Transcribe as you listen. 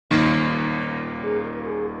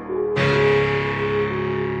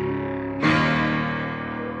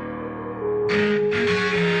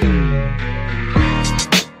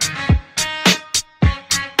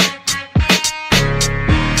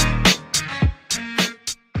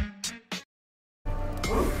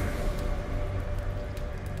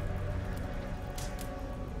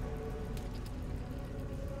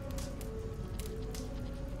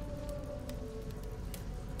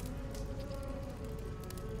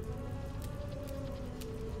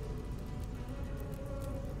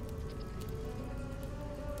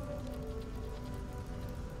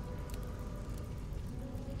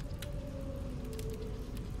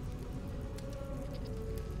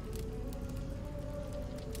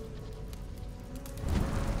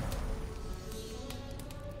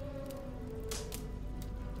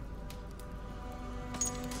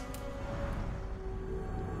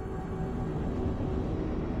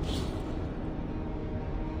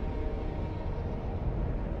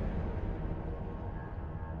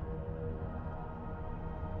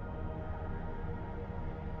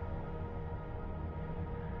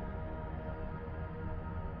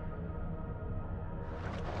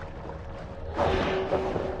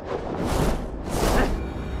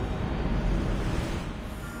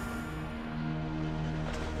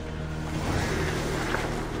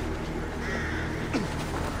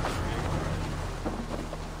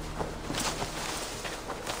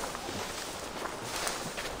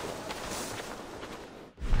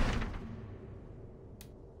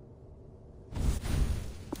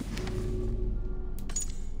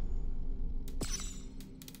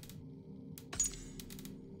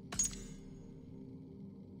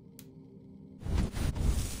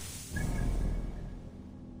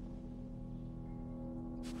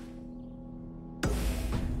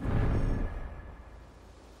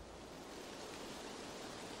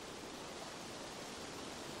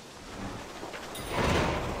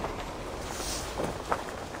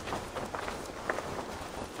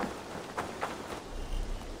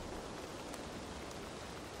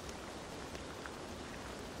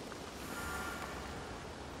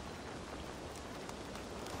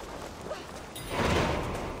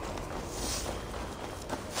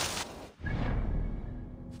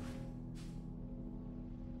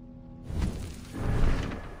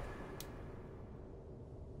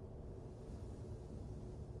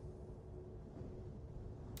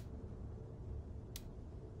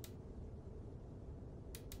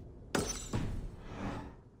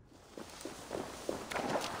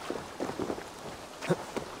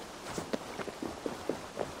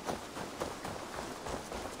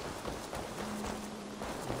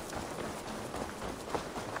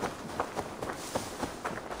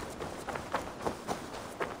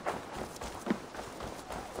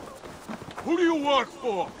Who do you work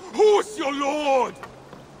for? Who's your lord?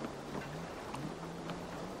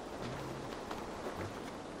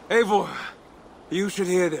 Eivor, you should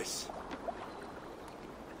hear this.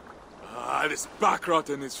 This Baccarat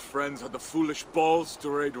and his friends had the foolish balls to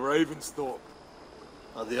raid Ravensthorpe.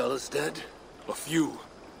 Are the others dead? A few.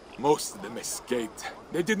 Most of them escaped.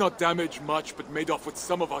 They did not damage much, but made off with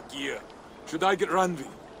some of our gear. Should I get Randvi?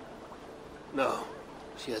 No.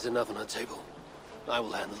 She has enough on her table. I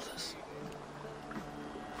will handle this.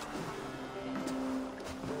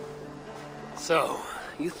 So,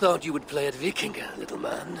 you thought you would play at Vikinga, little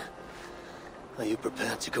man? Are you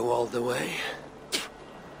prepared to go all the way?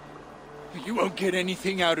 You won't get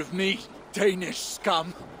anything out of me, Danish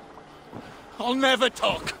scum. I'll never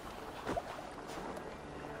talk.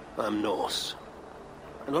 I'm Norse.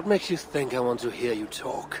 And what makes you think I want to hear you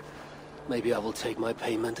talk? Maybe I will take my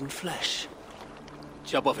payment in flesh.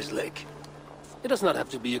 Chop off his leg. It does not have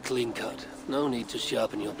to be a clean cut. No need to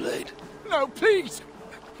sharpen your blade. No, please!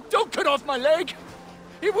 Don't cut off my leg!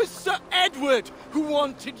 It was Sir Edward who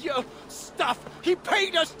wanted your stuff. He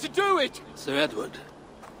paid us to do it! Sir Edward?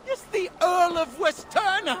 Yes, the Earl of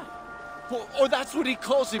Westerna! Or that's what he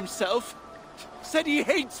calls himself. Said he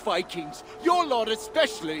hates Vikings, your lot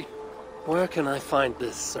especially. Where can I find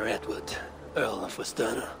this Sir Edward, Earl of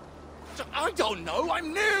Westerna? I don't know,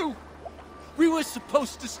 I'm new! We were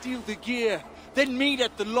supposed to steal the gear, then meet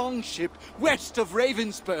at the longship west of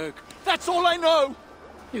Ravensburg. That's all I know!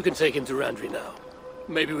 You can take him to Randvi now.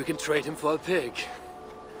 Maybe we can trade him for a pig.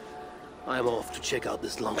 I'm off to check out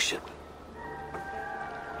this longship.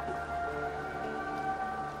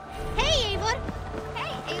 Hey, Eivor!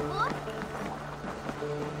 Hey, Eivor!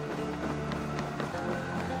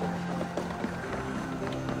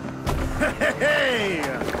 Hey!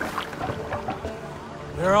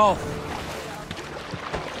 They're off.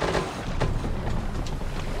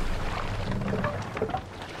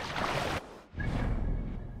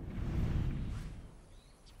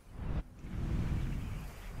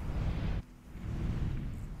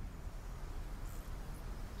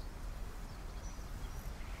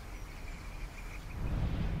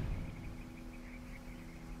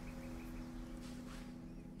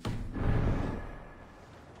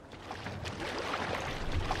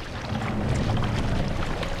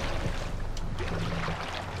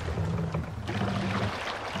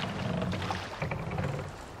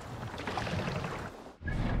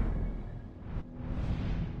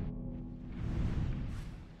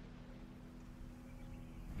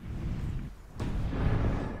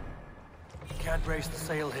 Can't raise the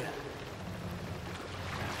sail here.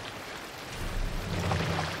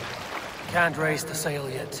 Can't raise the sail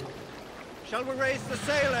yet. Shall we raise the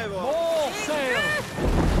sail, Eivor? More sail!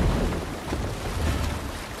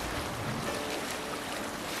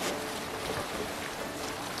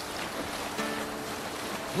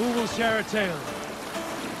 Who will share a tale?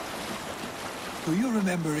 Do you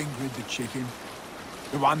remember Ingrid the chicken?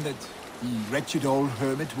 The one that the wretched old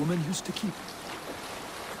hermit woman used to keep?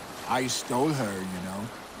 I stole her, you know.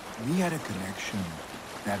 We had a connection,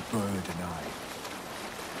 that bird and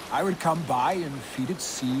I would come by and feed it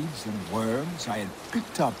seeds and worms I had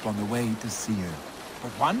picked up on the way to see her.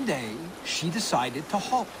 But one day, she decided to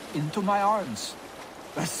hop into my arms.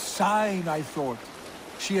 A sign, I thought.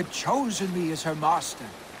 She had chosen me as her master.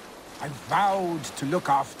 I vowed to look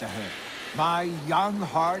after her. My young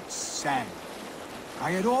heart sang.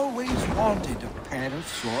 I had always wanted a pair of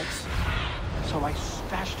swords, so I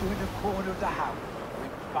stashed her in a corner of the house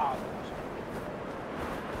with vows.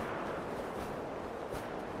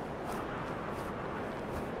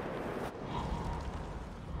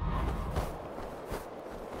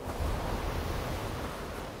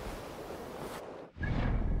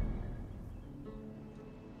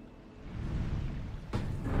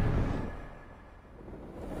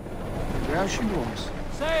 There she was.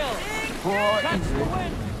 Sail! Poor Catch the Ingrid,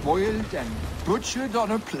 wind! boiled and butchered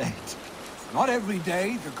on a plate. Not every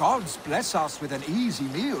day the gods bless us with an easy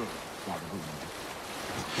meal, one wound.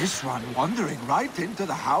 But this one wandering right into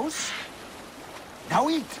the house? Now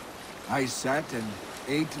eat! I sat and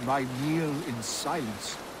ate my meal in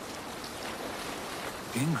silence.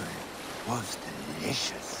 Ingrid was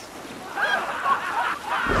delicious.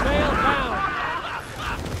 Sail down!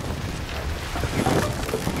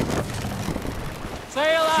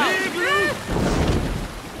 Sail out!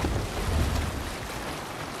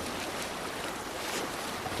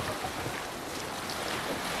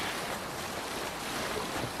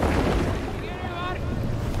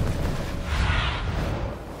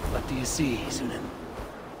 What do you see, Sunan?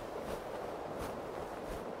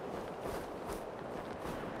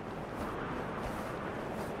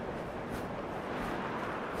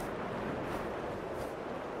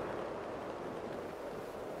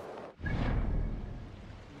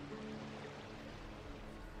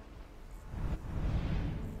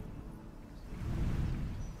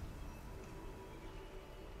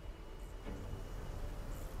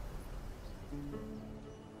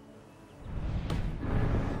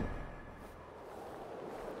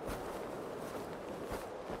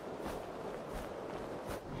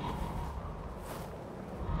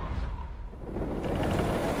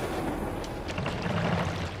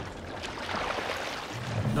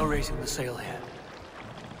 No raising the sail here.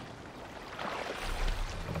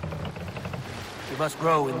 We must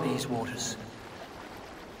row in these waters.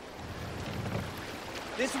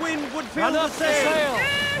 This wind would fill Run the up the sail!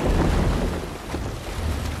 sail!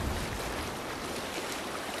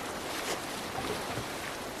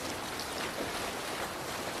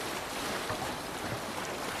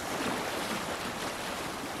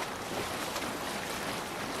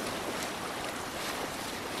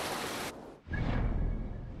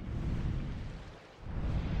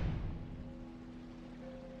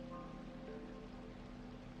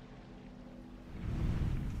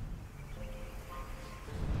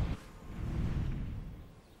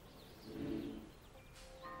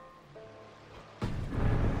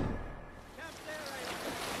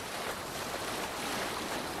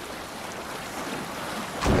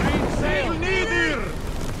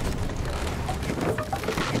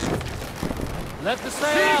 Let the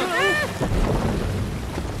sail out!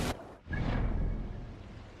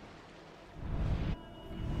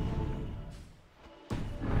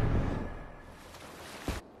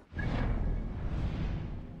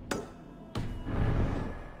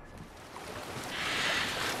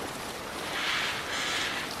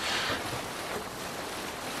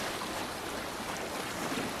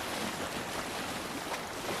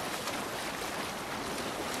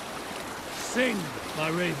 Sing, my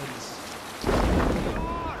ravens.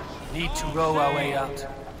 Need to row our way out.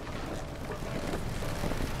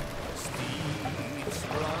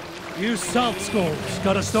 You Saltskulls,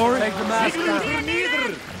 got a story? Take the mast down. In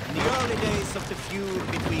the early days of the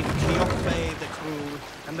feud between Kjotve the Cruel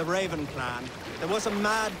and the Raven clan, there was a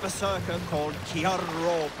mad berserker called Kiar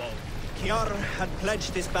Robo. Kiar had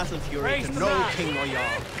pledged his battle fury Raise to the no mast. king or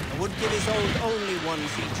jarl, and would give his old only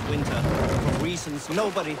once each winter, for reasons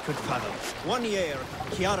nobody could fathom. One year,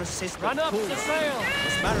 Kiar's sister Run up Pula the sail!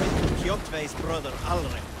 was married to Kjotve's brother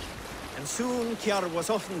Alrik, and soon Kiar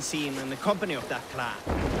was often seen in the company of that clan.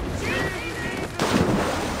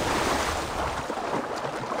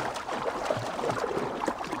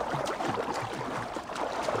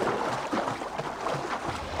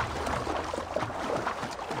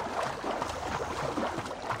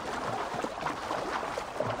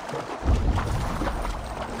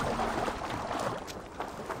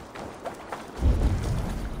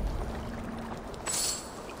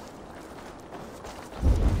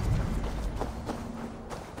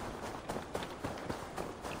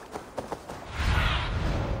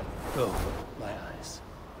 go, my eyes.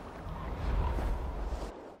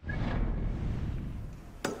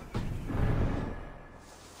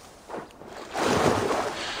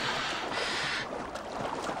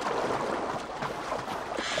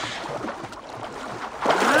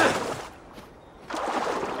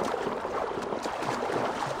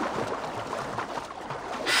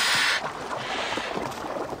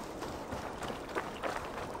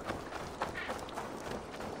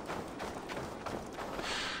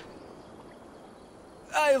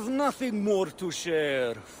 I have nothing more to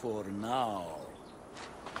share for now.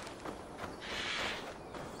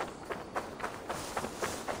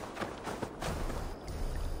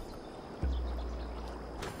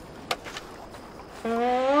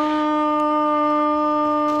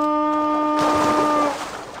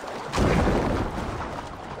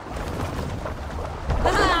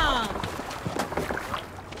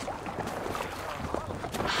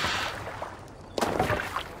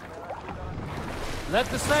 Let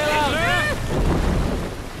the sail out!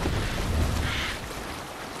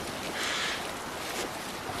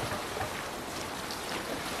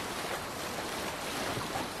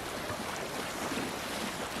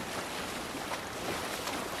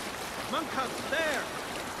 Monkhouse, there!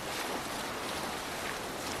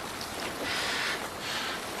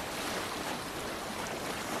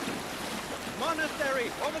 Monastery,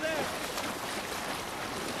 over there!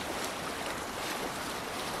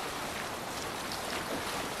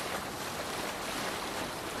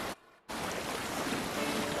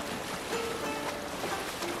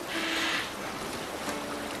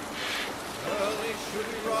 Early should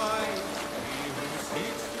we rise, he who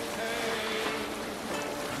seeks to tame,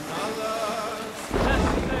 and others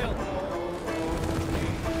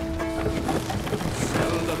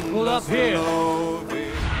seldom Pull up here.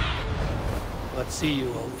 What see you,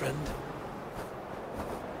 old friend?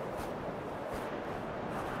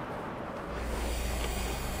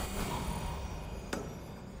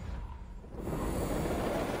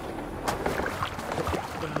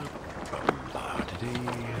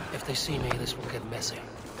 If they see me, this will get messy.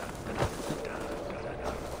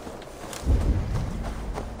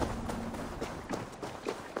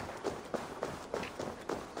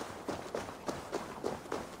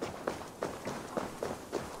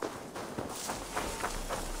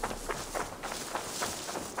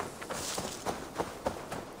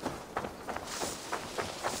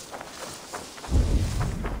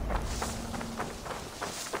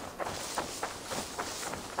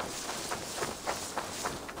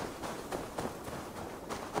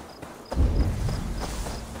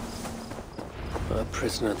 A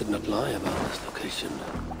prisoner did not lie about this location.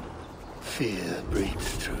 Fear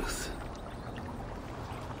breeds truth.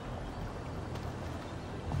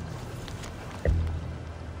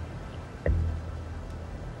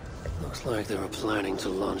 Looks like they were planning to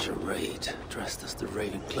launch a raid, dressed as the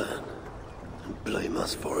Raven clan, and blame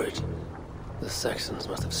us for it. The Saxons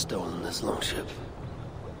must have stolen this longship.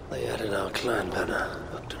 They added our clan banner,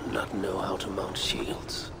 but do not know how to mount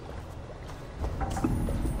shields.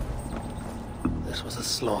 This was a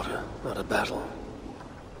slaughter, not a battle.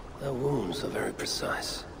 Their wounds are very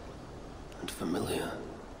precise and familiar.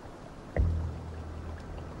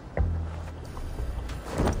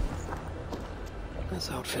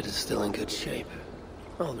 This outfit is still in good shape.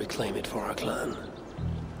 I'll reclaim it for our clan.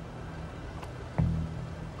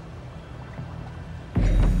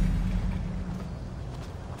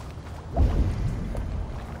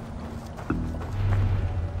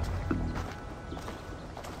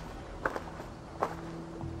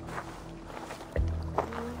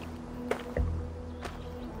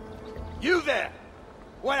 You there!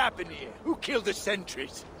 What happened here? Who killed the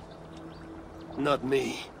sentries? Not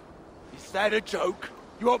me. Is that a joke?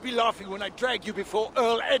 You won't be laughing when I drag you before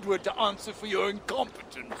Earl Edward to answer for your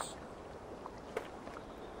incompetence.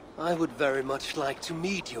 I would very much like to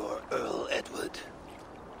meet your Earl Edward.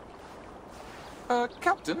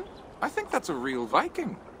 Captain, I think that's a real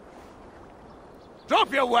Viking.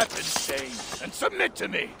 Drop your weapons, Dane, and submit to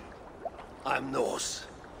me! I'm Norse,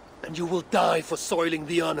 and you will die for soiling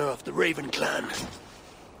the honor of the Raven clan.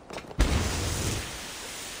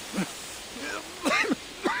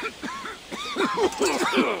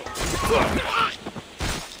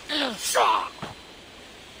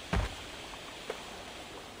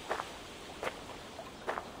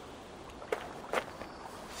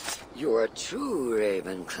 You are true,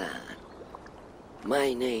 Raven clan.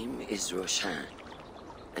 My name is Roshan,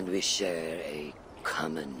 and we share a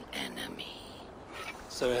common enemy.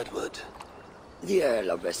 Sir Edward. The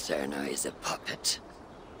Earl of Westerna is a puppet,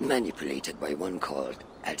 manipulated by one called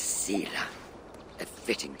Alcira, a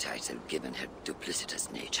fitting title given her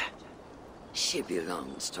duplicitous nature. She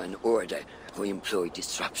belongs to an order who employ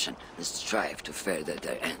disruption and strive to further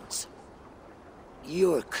their ends.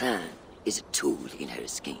 Your clan is a tool in her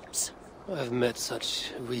schemes. I've met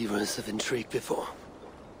such weavers of intrigue before,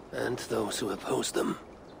 and those who oppose them.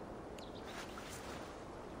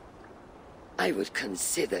 I would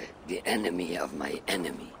consider the enemy of my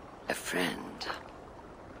enemy a friend.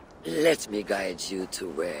 Let me guide you to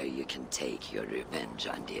where you can take your revenge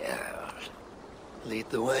on the Earl. Lead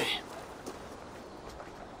the way.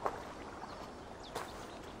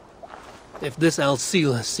 If this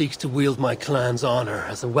Alcila seeks to wield my clan's honor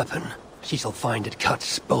as a weapon, she shall find it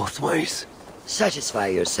cuts both ways. Satisfy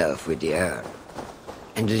yourself with the Earl,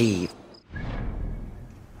 and leave.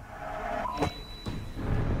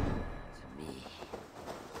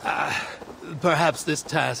 Perhaps this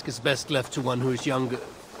task is best left to one who is younger.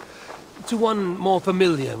 To one more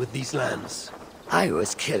familiar with these lands. I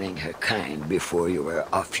was killing her kind before you were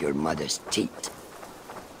off your mother's teat.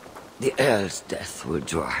 The Earl's death will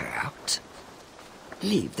draw her out.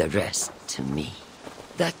 Leave the rest to me.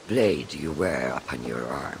 That blade you wear upon your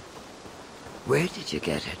arm, where did you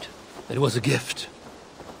get it? It was a gift.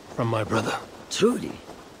 From my brother. Truly?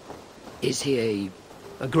 Is he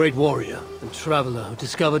a great warrior and traveler who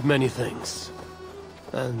discovered many things.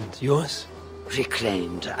 And yours?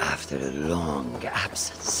 reclaimed after a long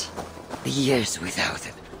absence? The years without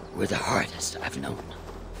it were the hardest I've known.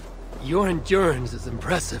 Your endurance is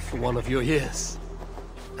impressive for one of your years.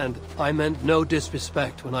 And I meant no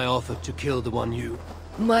disrespect when I offered to kill the one you...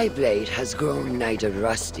 My blade has grown neither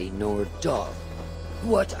rusty nor dull.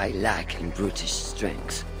 What I lack in brutish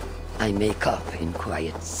strength, I make up in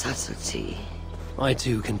quiet subtlety. I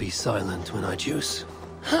too can be silent when I choose.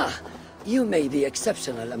 Ha! You may be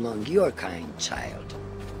exceptional among your kind, child.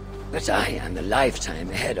 But I am a lifetime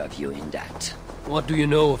ahead of you in that. What do you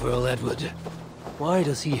know of Earl Edward? Why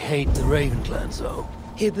does he hate the Raven clan so?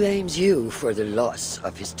 He blames you for the loss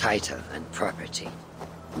of his title and property.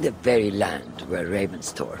 The very land where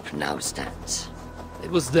Ravensthorpe now stands.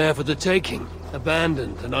 It was there for the taking,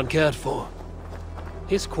 abandoned and uncared for.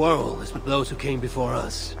 His quarrel is with those who came before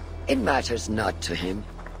us. It matters not to him.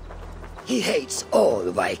 He hates all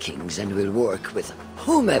Vikings and will work with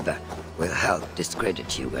whomever will help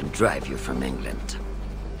discredit you and drive you from England.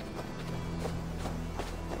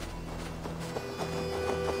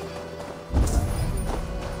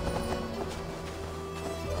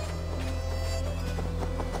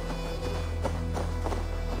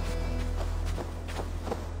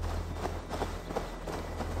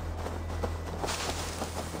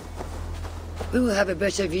 We will have a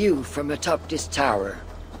better view from atop this tower.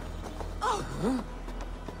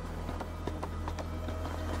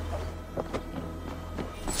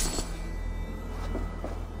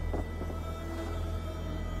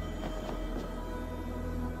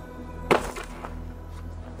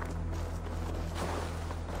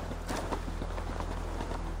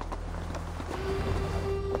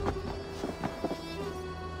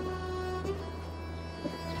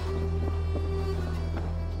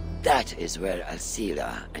 That is where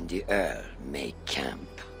Alcila and the Earl make camp.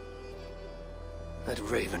 At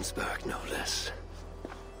Ravensburg, no less.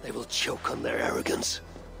 They will choke on their arrogance.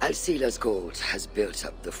 Alcila's gold has built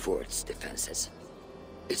up the fort's defenses.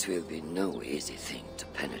 It will be no easy thing to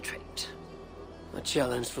penetrate. A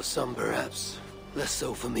challenge for some, perhaps. Less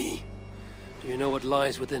so for me. Do you know what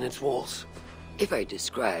lies within its walls? If I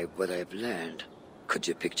describe what I've learned, could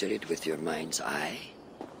you picture it with your mind's eye?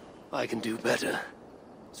 I can do better.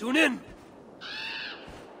 Soon in!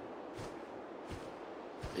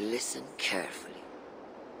 Listen carefully.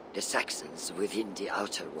 The Saxons within the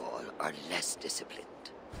outer wall are less disciplined,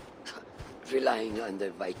 relying on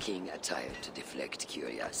their Viking attire to deflect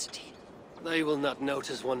curiosity. They will not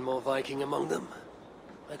notice one more Viking among them.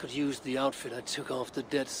 I could use the outfit I took off the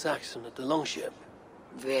dead Saxon at the longship.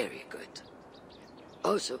 Very good.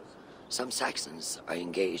 Also, some Saxons are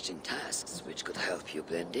engaged in tasks which could help you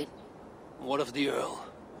blend in. What of the Earl?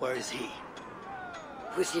 Where is he?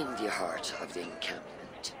 Within the heart of the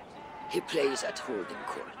encampment. He plays at holding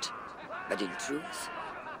court. But in truth,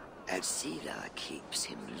 Alcila keeps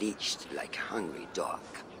him leashed like a hungry dog.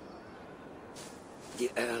 The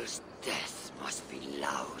Earl's death must be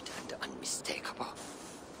loud and unmistakable.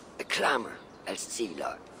 A clamor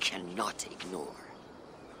Alcila cannot ignore.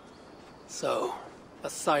 So, a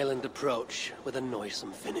silent approach with a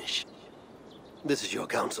noisome finish. This is your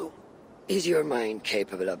counsel. Is your mind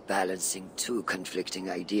capable of balancing two conflicting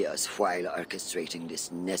ideas while orchestrating this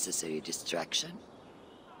necessary distraction?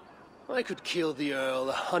 I could kill the Earl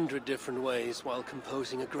 100 different ways while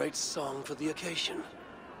composing a great song for the occasion.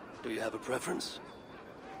 Do you have a preference?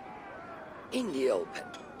 In the open,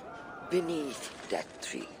 beneath that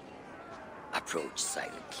tree. Approach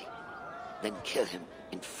silently, then kill him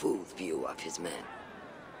in full view of his men.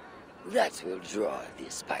 That will draw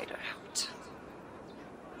the spider out.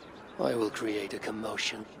 I will create a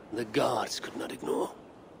commotion the guards could not ignore.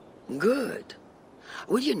 Good.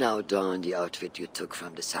 Will you now don the outfit you took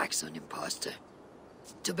from the Saxon imposter,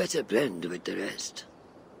 to better blend with the rest?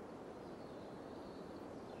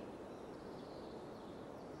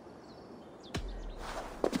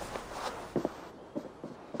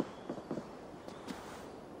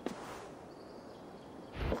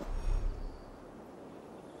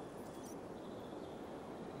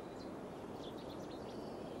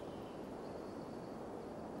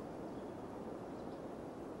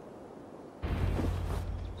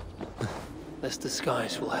 This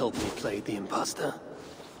disguise will help me play the imposter.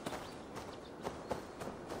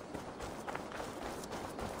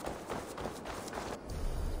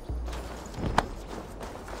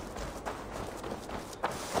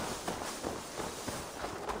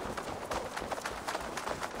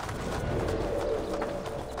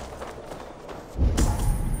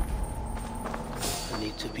 I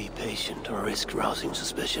need to be patient or risk rousing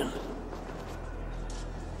suspicion.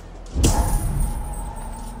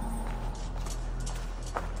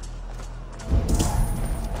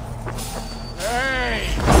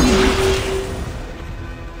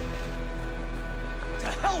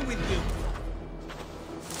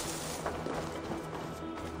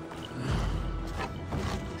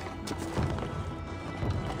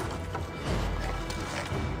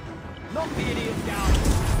 Knock the idiot down!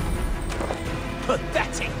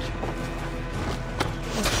 Pathetic!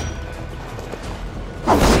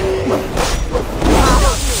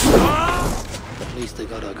 At least they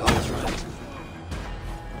got our goals right.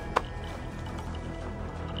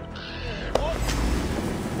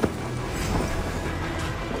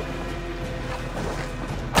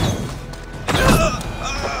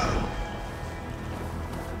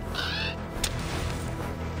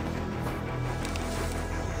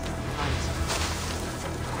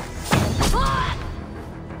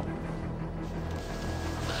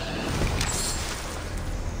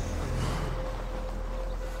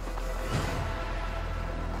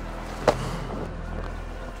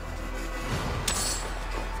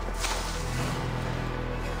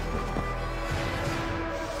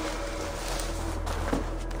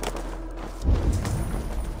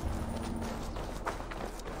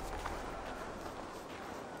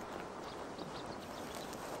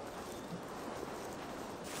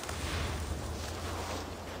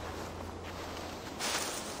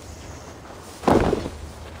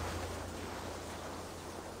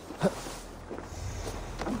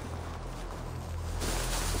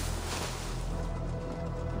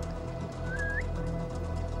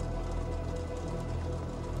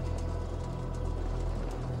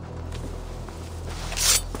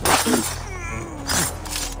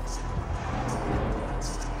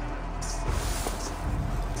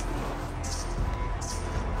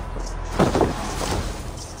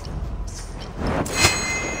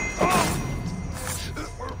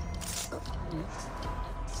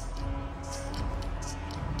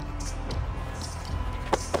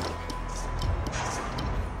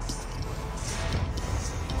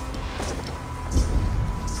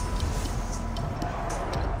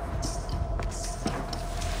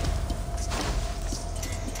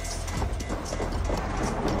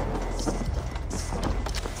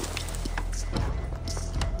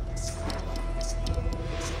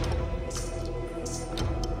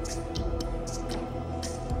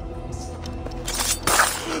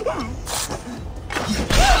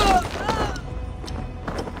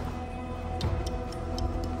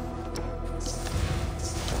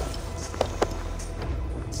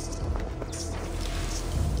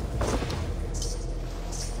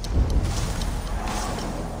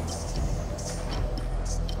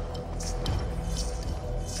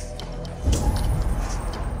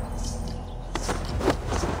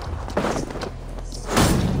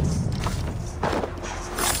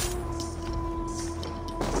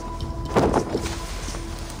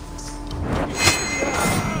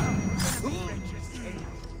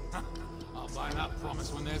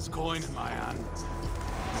 Coin in my hand.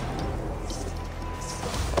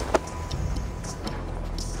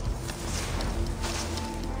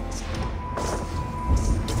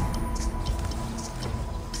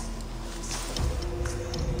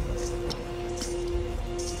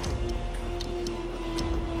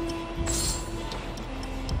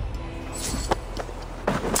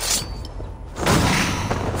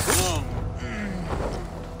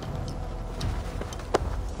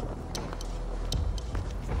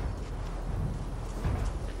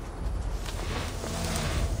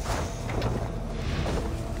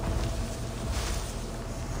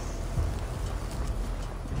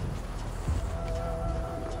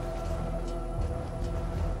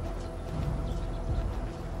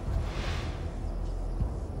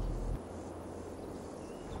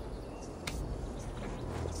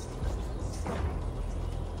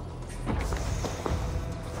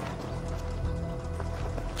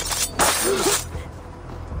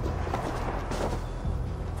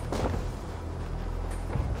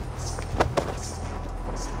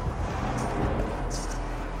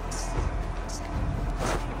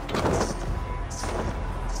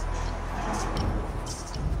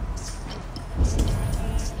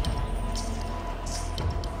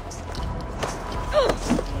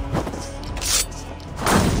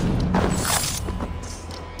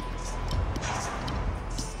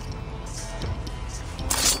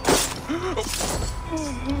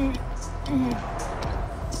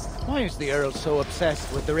 Why is the Earl so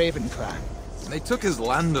obsessed with the Raven clan? They took his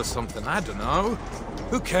land or something, I don't know.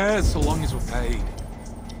 Who cares so long as we're paid?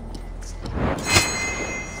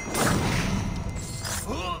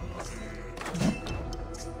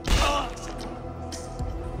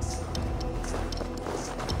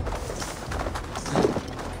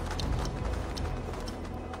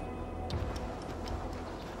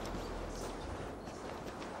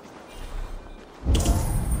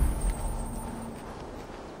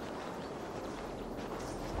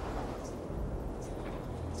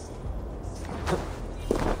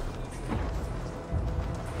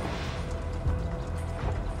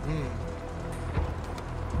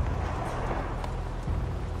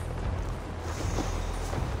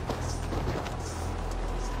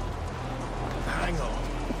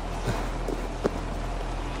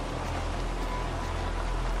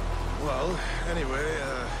 Well, anyway,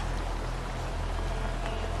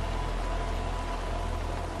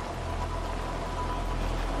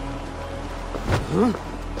 Huh?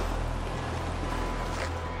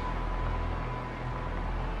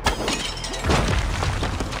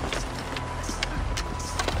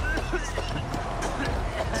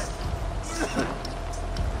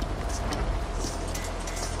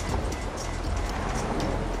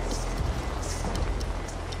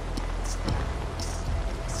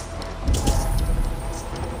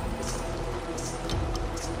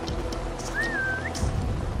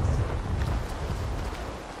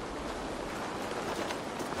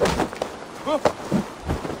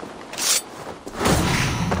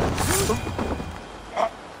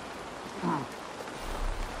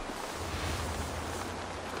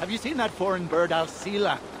 Have you seen that foreign bird,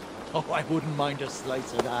 Alcila? Oh, I wouldn't mind a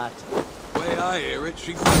slice of that. Way I hear it,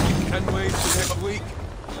 she's taking 10 ways to next week.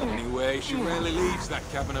 Anyway, she rarely leaves that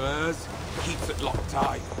cabin of hers. Keeps it locked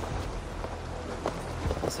tight.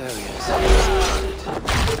 So yes,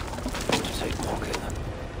 to take pocket.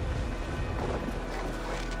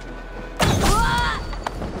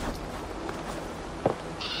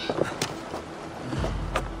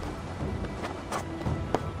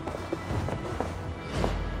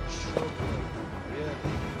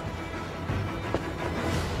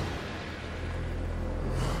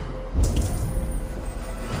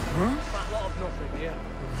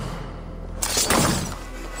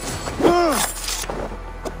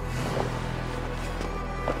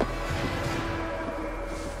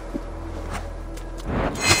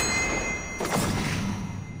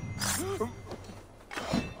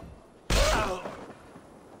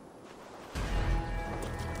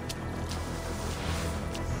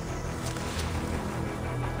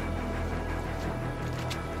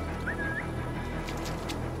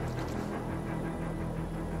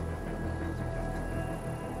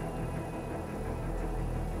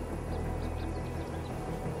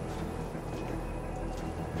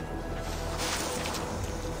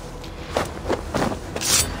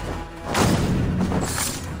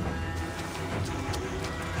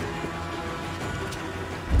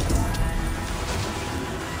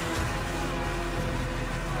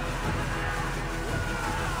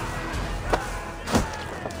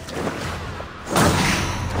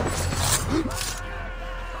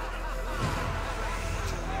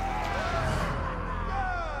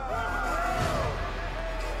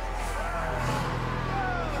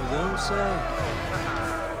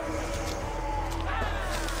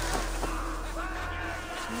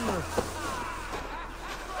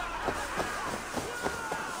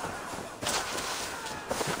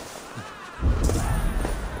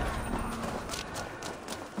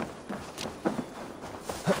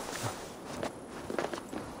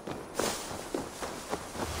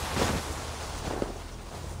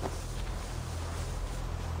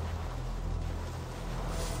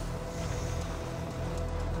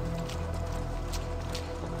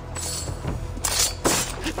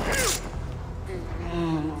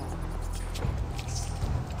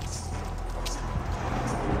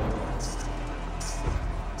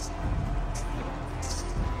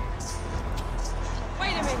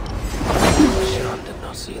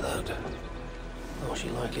 See that? Oh, she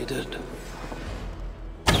likely did.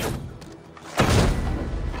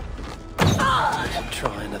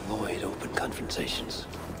 Try and avoid open confrontations.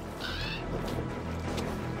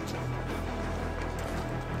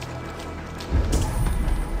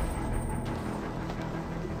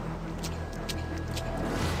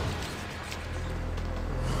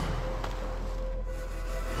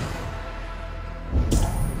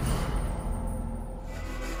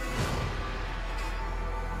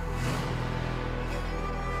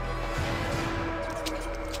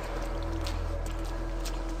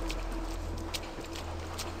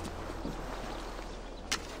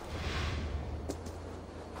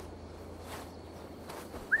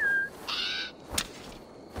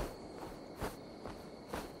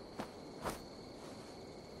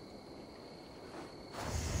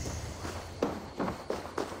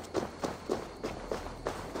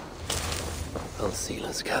 I'll seal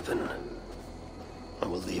his cabin. I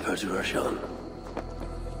will leave her to Roshan.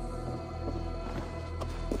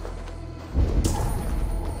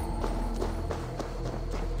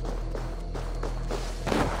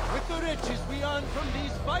 With the riches we earn from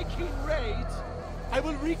these Viking raids, I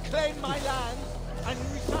will reclaim my land, and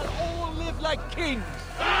we shall all live like kings.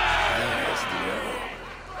 There's the Earl.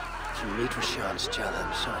 To meet Roshan's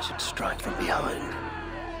challenge, I should strike from behind.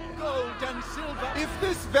 Gold and silver. If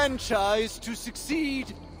this venture is to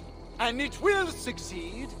succeed, and it will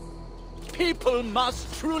succeed, people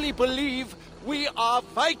must truly believe we are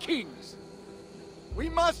Vikings. We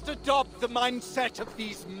must adopt the mindset of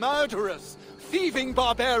these murderous, thieving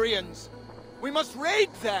barbarians. We must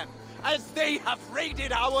raid them as they have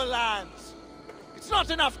raided our lands. It's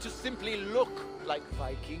not enough to simply look like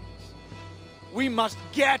Vikings. We must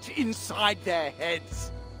get inside their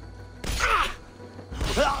heads.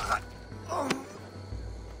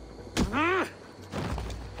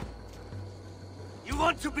 You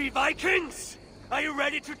want to be Vikings? Are you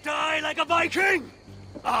ready to die like a Viking?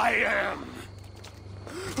 I am.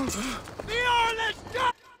 The Earl is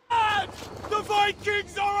dead! The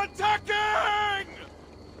Vikings are attacking!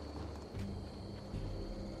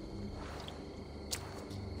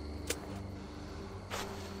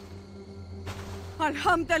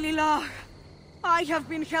 Alhamdulillah! I have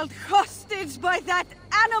been held hostage by that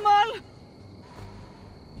animal!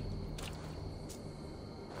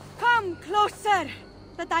 Come closer,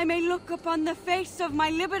 that I may look upon the face of my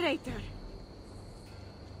liberator.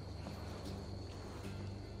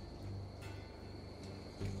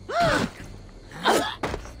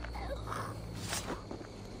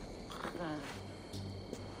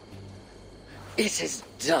 It is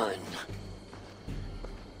done.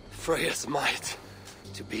 Freya's might.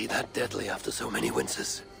 To be that deadly after so many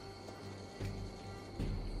winters.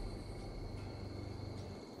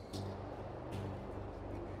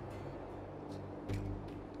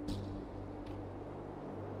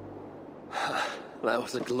 That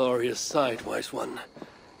was a glorious sight, Wise One.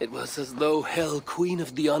 It was as though Hell, Queen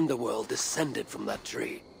of the Underworld, descended from that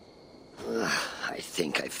tree. I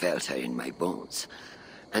think I felt her in my bones,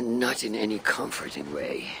 and not in any comforting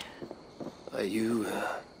way. Are you,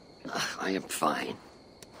 I am fine,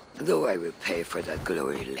 though I will pay for that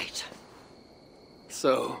glory later.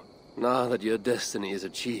 So, now that your destiny is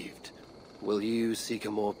achieved, will you seek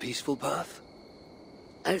a more peaceful path?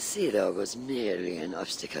 Alcida was merely an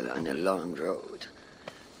obstacle on a long road.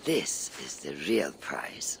 This is the real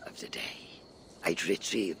prize of the day. I'd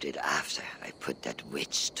retrieved it after I put that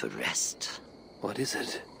witch to rest. What is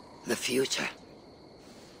it? The future.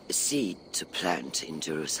 A seed to plant in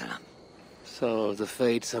Jerusalem. So the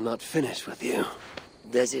fates are not finished with you?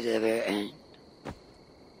 Does it ever end?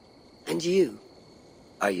 And you?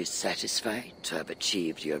 Are you satisfied to have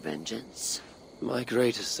achieved your vengeance? My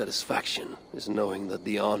greatest satisfaction is knowing that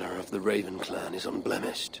the honor of the Raven clan is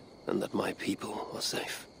unblemished, and that my people are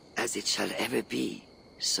safe. As it shall ever be,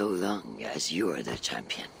 so long as you are the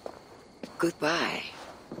champion. Goodbye,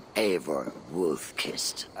 Eivor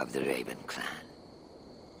Wolf-Kissed of the Raven clan.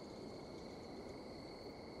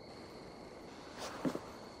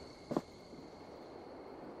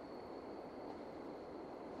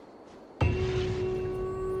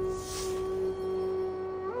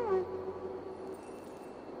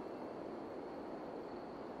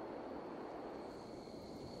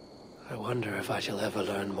 I wonder if I shall ever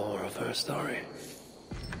learn more of her story.